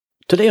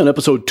Today on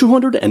episode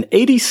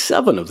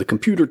 287 of the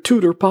Computer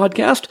Tutor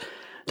podcast,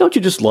 don't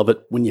you just love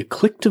it when you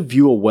click to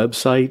view a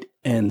website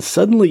and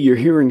suddenly you're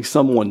hearing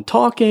someone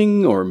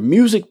talking or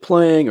music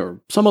playing or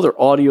some other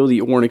audio that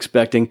you weren't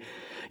expecting?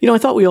 I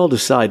thought we all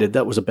decided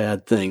that was a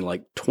bad thing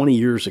like 20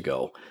 years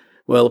ago.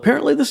 Well,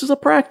 apparently this is a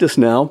practice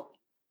now,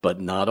 but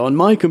not on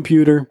my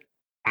computer.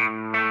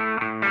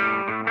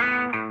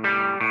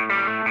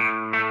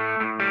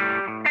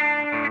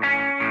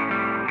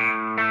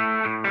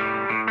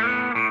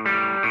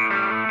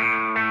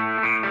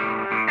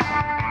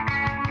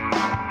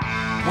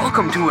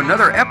 Welcome to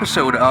another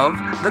episode of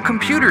The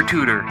Computer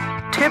Tutor.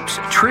 Tips,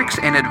 tricks,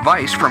 and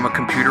advice from a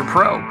computer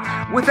pro,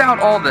 without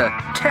all the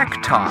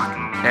tech talk.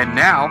 And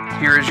now,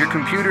 here is your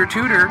computer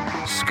tutor,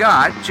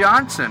 Scott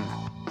Johnson.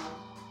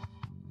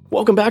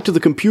 Welcome back to the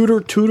Computer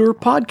Tutor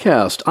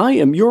podcast. I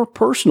am your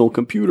personal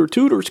computer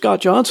tutor, Scott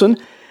Johnson,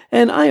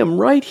 and I am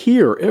right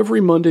here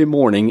every Monday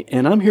morning,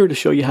 and I'm here to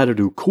show you how to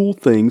do cool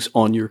things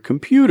on your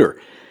computer.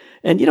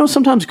 And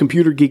sometimes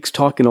computer geeks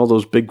talk in all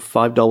those big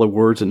 $5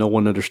 words that no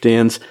one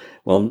understands.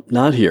 Well,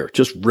 not here,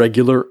 just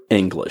regular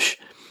English.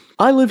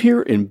 I live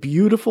here in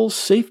beautiful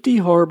Safety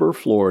Harbor,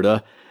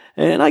 Florida,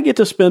 and I get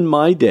to spend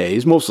my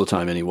days, most of the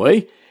time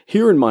anyway,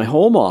 here in my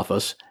home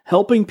office,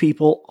 helping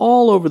people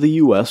all over the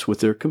U.S.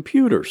 with their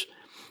computers.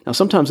 Now,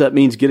 sometimes that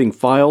means getting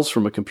files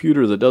from a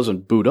computer that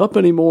doesn't boot up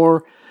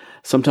anymore.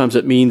 Sometimes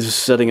it means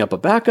setting up a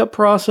backup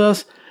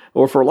process.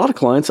 Or for a lot of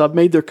clients, I've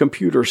made their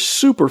computer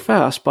super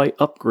fast by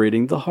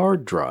upgrading the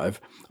hard drive,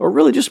 or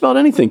really just about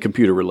anything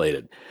computer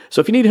related.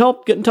 So if you need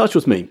help, get in touch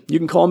with me. You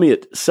can call me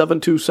at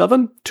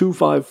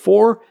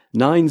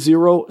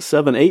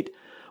 727-254-9078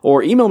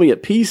 or email me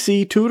at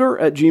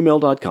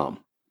pctutor@gmail.com.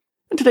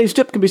 And today's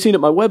tip can be seen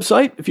at my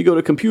website if you go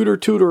to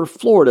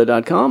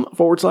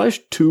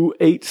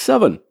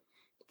computertutorflorida.com/287.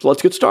 So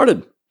let's get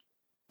started.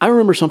 I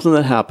remember something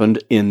that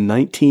happened in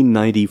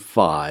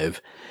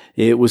 1995.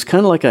 It was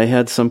kind of like I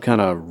had some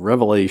kind of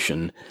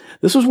revelation.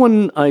 This was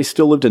when I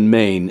still lived in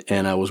Maine,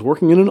 and I was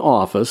working in an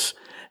office,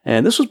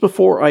 and this was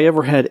before I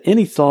ever had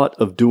any thought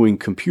of doing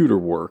computer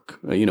work,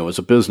 as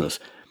a business.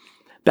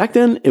 Back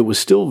then, it was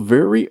still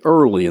very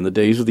early in the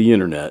days of the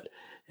internet,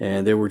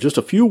 and there were just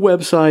a few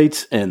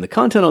websites, and the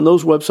content on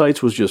those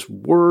websites was just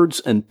words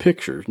and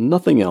pictures,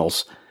 nothing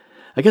else.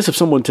 I guess if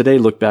someone today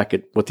looked back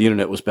at what the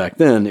internet was back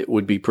then, it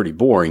would be pretty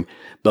boring.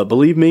 But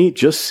believe me,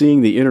 just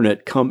seeing the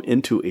internet come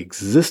into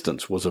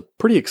existence was a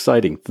pretty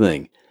exciting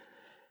thing.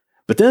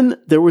 But then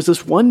there was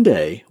this one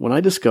day when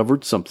I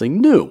discovered something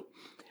new.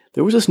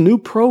 There was this new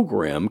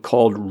program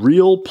called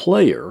Real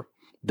Player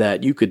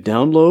that you could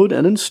download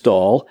and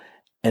install,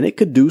 and it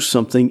could do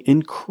something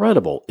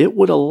incredible. It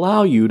would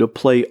allow you to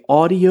play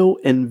audio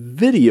and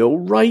video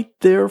right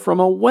there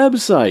from a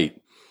website.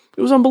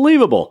 It was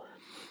unbelievable.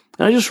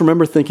 And I just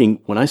remember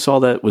thinking, when I saw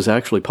that it was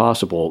actually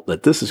possible,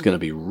 that this is going to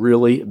be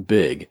really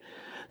big.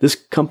 This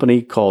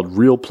company called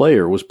Real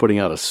Player was putting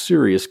out a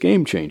serious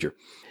game changer.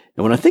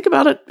 And when I think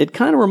about it, it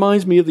kind of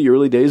reminds me of the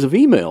early days of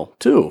email,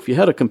 too. If you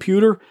had a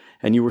computer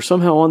and you were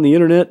somehow on the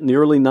internet in the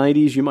early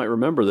 90s, you might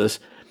remember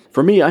this.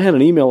 For me, I had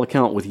an email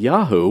account with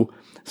Yahoo,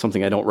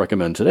 something I don't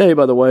recommend today,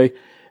 by the way.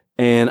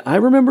 And I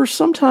remember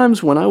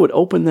sometimes when I would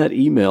open that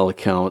email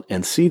account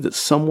and see that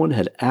someone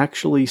had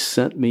actually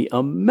sent me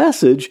a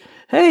message,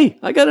 hey,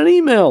 I got an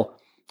email.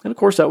 And of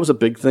course, that was a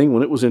big thing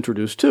when it was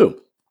introduced too.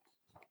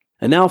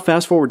 And now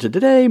fast forward to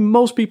today,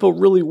 most people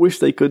really wish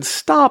they could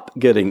stop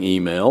getting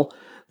email.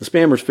 The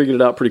spammers figured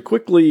it out pretty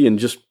quickly and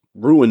just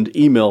ruined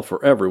email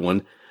for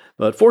everyone.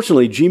 But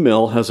fortunately,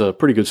 Gmail has a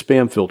pretty good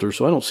spam filter,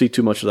 so I don't see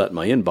too much of that in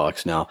my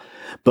inbox now.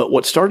 But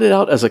what started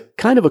out as a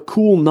kind of a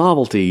cool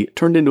novelty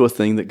turned into a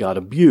thing that got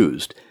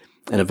abused.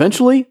 And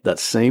eventually, that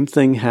same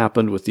thing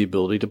happened with the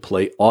ability to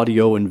play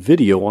audio and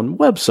video on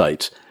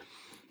websites.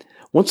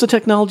 Once the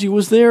technology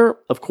was there,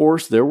 of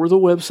course, there were the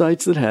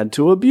websites that had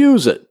to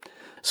abuse it.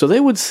 So they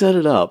would set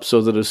it up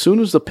so that as soon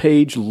as the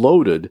page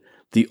loaded,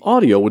 the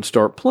audio would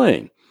start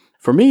playing.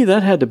 For me,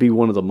 that had to be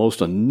one of the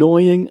most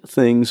annoying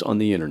things on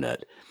the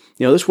internet.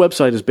 This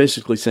website is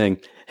basically saying,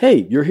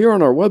 hey, you're here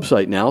on our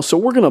website now, so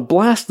we're going to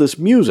blast this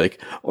music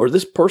or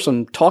this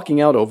person talking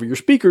out over your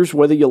speakers,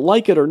 whether you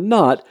like it or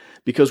not,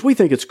 because we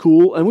think it's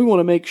cool and we want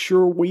to make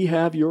sure we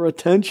have your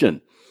attention.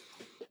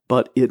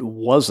 But it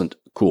wasn't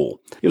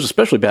cool. It was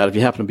especially bad if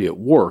you happen to be at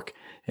work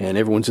and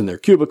everyone's in their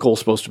cubicle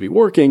supposed to be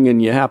working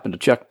and you happen to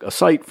check a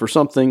site for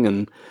something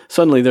and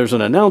suddenly there's an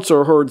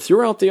announcer heard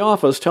throughout the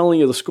office telling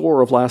you the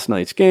score of last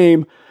night's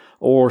game,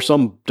 or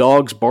some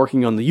dogs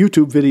barking on the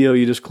YouTube video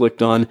you just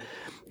clicked on.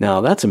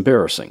 Now, that's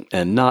embarrassing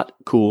and not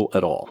cool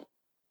at all.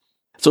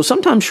 So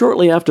sometime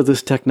shortly after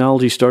this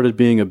technology started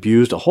being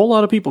abused, a whole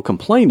lot of people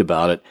complained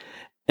about it,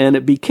 and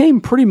it became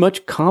pretty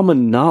much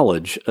common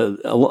knowledge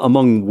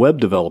among web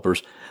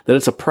developers that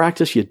it's a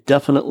practice you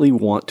definitely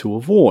want to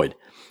avoid.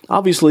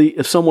 Obviously,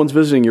 if someone's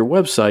visiting your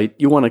website,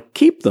 you want to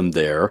keep them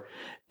there,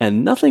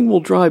 and nothing will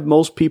drive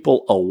most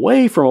people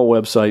away from a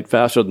website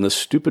faster than this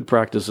stupid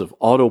practice of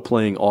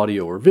auto-playing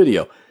audio or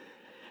video.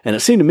 And it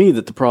seemed to me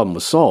that the problem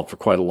was solved for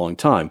quite a long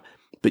time.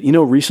 But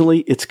recently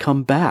it's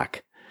come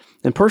back.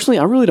 And personally,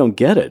 I really don't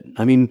get it.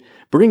 I mean,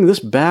 bringing this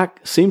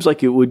back seems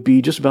like it would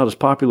be just about as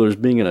popular as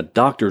being in a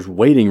doctor's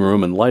waiting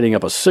room and lighting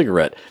up a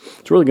cigarette.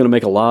 It's really going to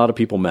make a lot of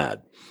people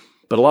mad.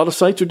 But a lot of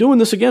sites are doing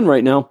this again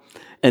right now.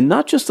 And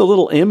not just the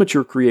little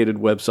amateur-created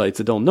websites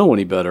that don't know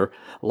any better.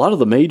 A lot of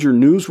the major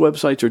news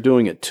websites are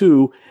doing it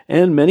too,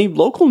 and many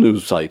local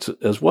news sites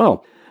as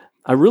well.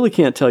 I really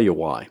can't tell you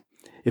why.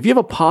 If you have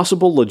a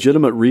possible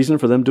legitimate reason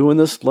for them doing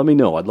this, let me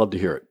know. I'd love to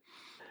hear it.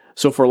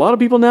 So for a lot of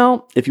people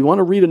now, if you want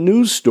to read a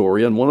news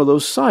story on one of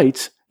those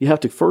sites, you have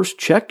to first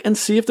check and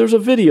see if there's a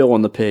video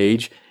on the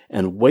page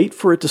and wait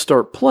for it to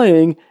start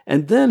playing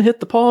and then hit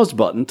the pause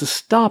button to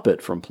stop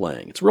it from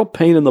playing. It's a real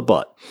pain in the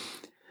butt.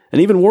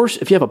 And even worse,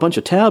 if you have a bunch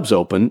of tabs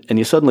open and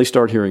you suddenly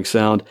start hearing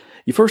sound,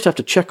 you first have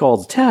to check all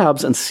the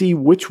tabs and see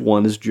which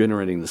one is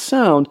generating the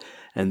sound,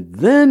 and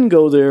then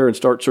go there and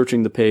start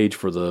searching the page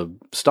for the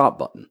stop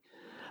button.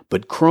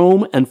 But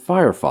Chrome and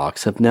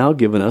Firefox have now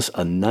given us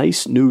a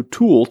nice new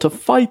tool to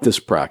fight this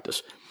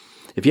practice.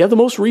 If you have the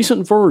most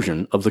recent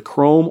version of the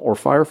Chrome or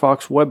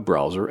Firefox web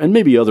browser, and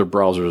maybe other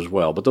browsers as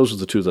well, but those are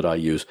the two that I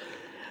use,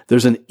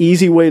 there's an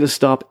easy way to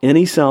stop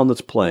any sound that's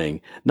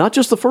playing, not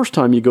just the first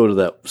time you go to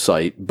that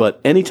site,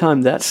 but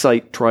anytime that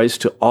site tries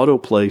to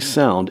autoplay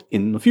sound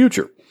in the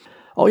future.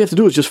 All you have to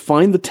do is just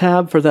find the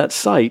tab for that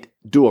site,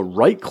 do a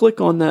right click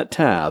on that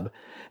tab,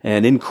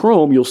 and in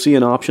Chrome you'll see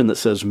an option that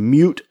says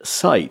Mute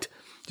Site.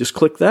 Just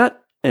click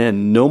that,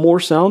 and no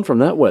more sound from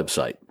that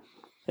website.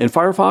 In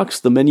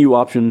Firefox, the menu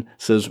option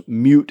says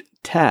Mute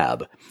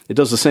Tab. It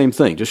does the same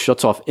thing, just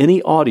shuts off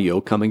any audio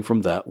coming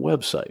from that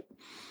website.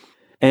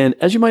 And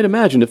as you might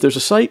imagine, if there's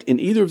a site in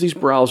either of these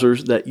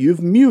browsers that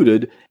you've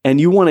muted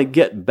and you want to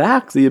get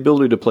back the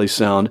ability to play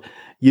sound,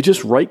 you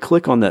just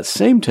right-click on that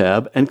same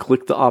tab and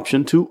click the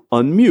option to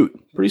unmute.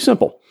 Pretty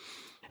simple.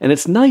 And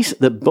it's nice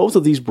that both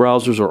of these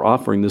browsers are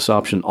offering this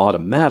option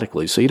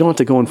automatically, so you don't have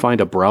to go and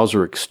find a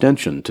browser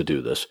extension to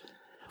do this.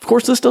 Of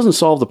course, this doesn't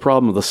solve the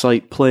problem of the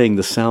site playing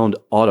the sound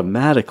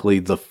automatically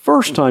the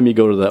first time you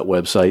go to that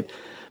website,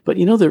 but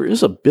there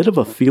is a bit of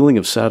a feeling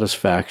of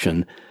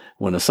satisfaction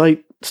when a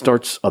site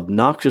starts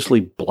obnoxiously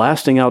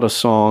blasting out a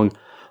song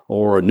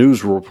or a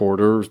news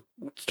reporter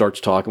starts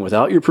talking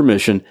without your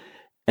permission,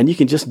 and you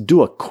can just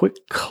do a quick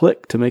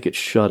click to make it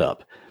shut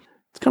up.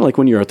 It's kind of like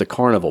when you're at the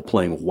carnival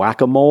playing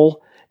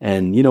whack-a-mole,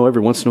 and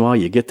every once in a while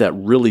you get that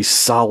really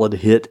solid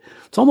hit.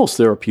 It's almost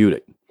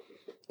therapeutic.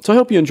 So I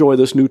hope you enjoy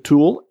this new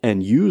tool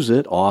and use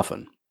it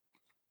often.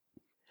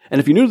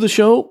 And if you're new to the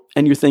show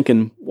and you're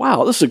thinking,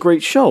 wow, this is a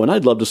great show and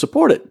I'd love to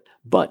support it,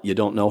 but you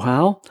don't know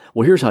how?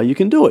 Well, here's how you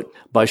can do it.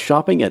 By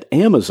shopping at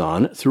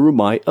Amazon through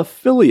my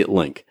affiliate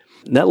link.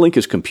 And that link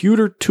is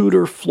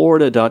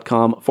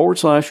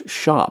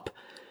computertutorflorida.com/shop.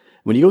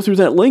 When you go through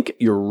that link,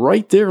 you're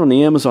right there on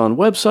the Amazon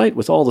website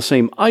with all the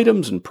same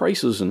items and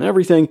prices and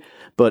everything,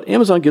 but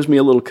Amazon gives me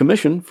a little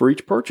commission for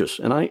each purchase,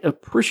 and I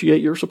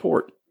appreciate your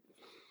support.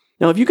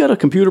 Now, if you got a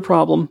computer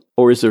problem,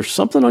 or is there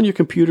something on your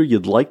computer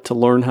you'd like to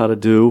learn how to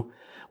do,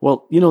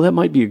 well, that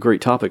might be a great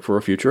topic for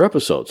a future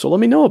episode, so let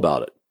me know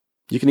about it.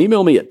 You can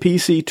email me at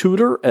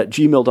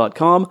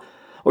pctutor@gmail.com,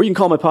 or you can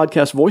call my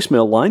podcast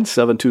voicemail line,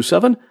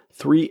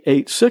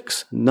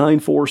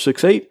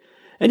 727-386-9468,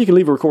 and you can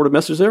leave a recorded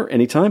message there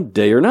anytime,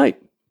 day or night.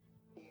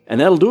 And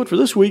that'll do it for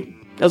this week.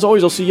 As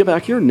always, I'll see you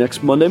back here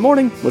next Monday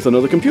morning with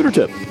another computer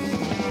tip.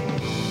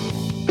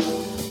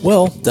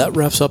 Well, that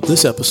wraps up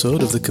this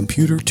episode of the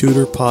Computer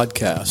Tutor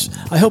Podcast.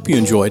 I hope you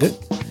enjoyed it.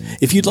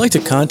 If you'd like to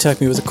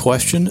contact me with a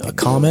question, a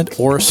comment,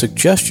 or a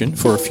suggestion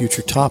for a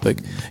future topic,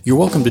 you're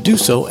welcome to do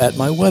so at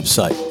my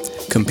website,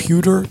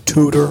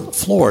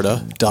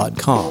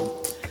 computertutorflorida.com.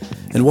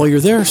 And while you're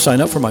there,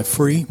 sign up for my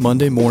free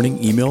Monday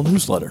morning email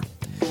newsletter.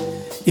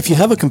 If you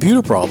have a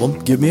computer problem,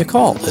 give me a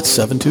call at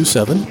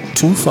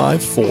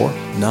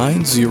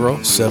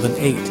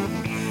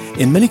 727-254-9078.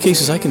 In many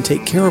cases, I can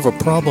take care of a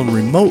problem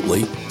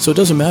remotely, so it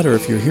doesn't matter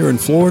if you're here in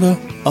Florida,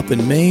 up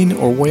in Maine,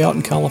 or way out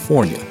in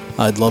California.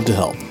 I'd love to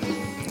help.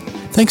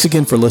 Thanks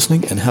again for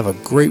listening, and have a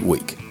great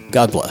week.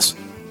 God bless.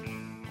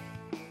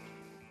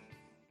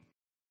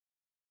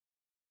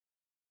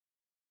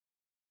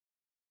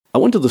 I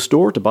went to the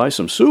store to buy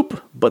some soup,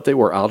 but they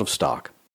were out of stock.